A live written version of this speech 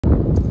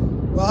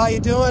Well, how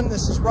you doing?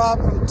 This is Rob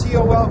from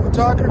TOL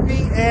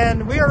Photography,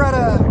 and we are at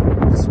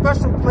a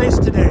special place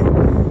today.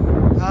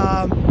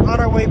 On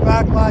our way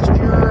back last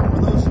year,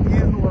 for those of you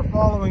who are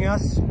following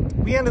us,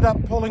 we ended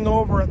up pulling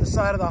over at the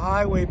side of the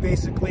highway,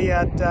 basically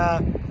at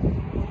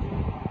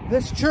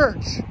this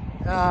church.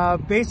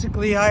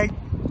 Basically, I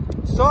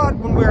saw it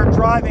when we were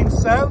driving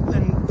south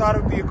and thought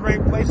it would be a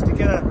great place to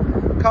get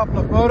a couple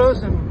of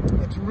photos, and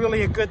it's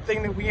really a good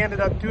thing that we ended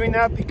up doing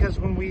that, because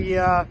when we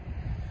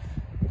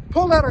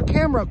pulled out our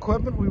camera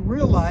equipment, we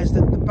realized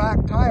that the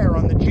back tire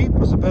on the Jeep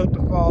was about to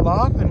fall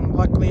off, and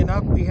luckily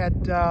enough we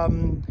had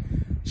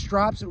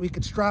straps that we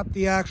could strap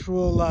the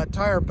actual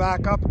tire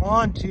back up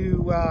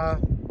onto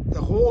the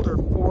holder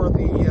for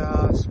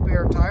the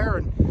spare tire.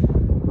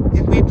 And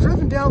if we had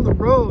driven down the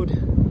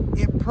road,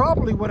 it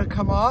probably would have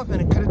come off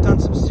and it could have done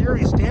some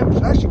serious damage.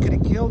 It actually could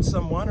have killed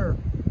someone, or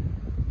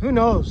who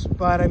knows.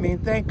 But I mean,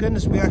 thank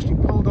goodness we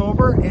actually pulled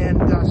over and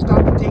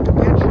stopped to take a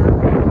picture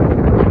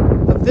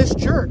of this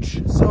church.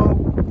 So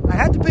I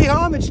had to pay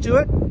homage to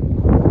it.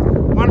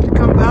 Wanted to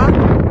come back,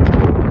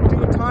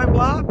 do a time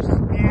lapse,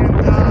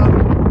 and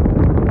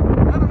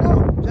I don't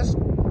know, just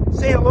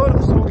say hello to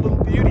this old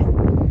little beauty.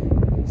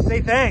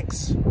 Say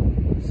thanks.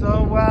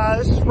 So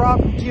this is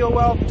Rob from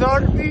TOL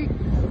Photography.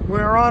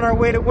 We're on our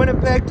way to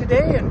Winnipeg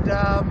today, and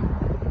I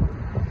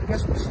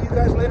guess we'll see you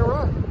guys later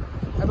on.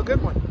 Have a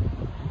good one.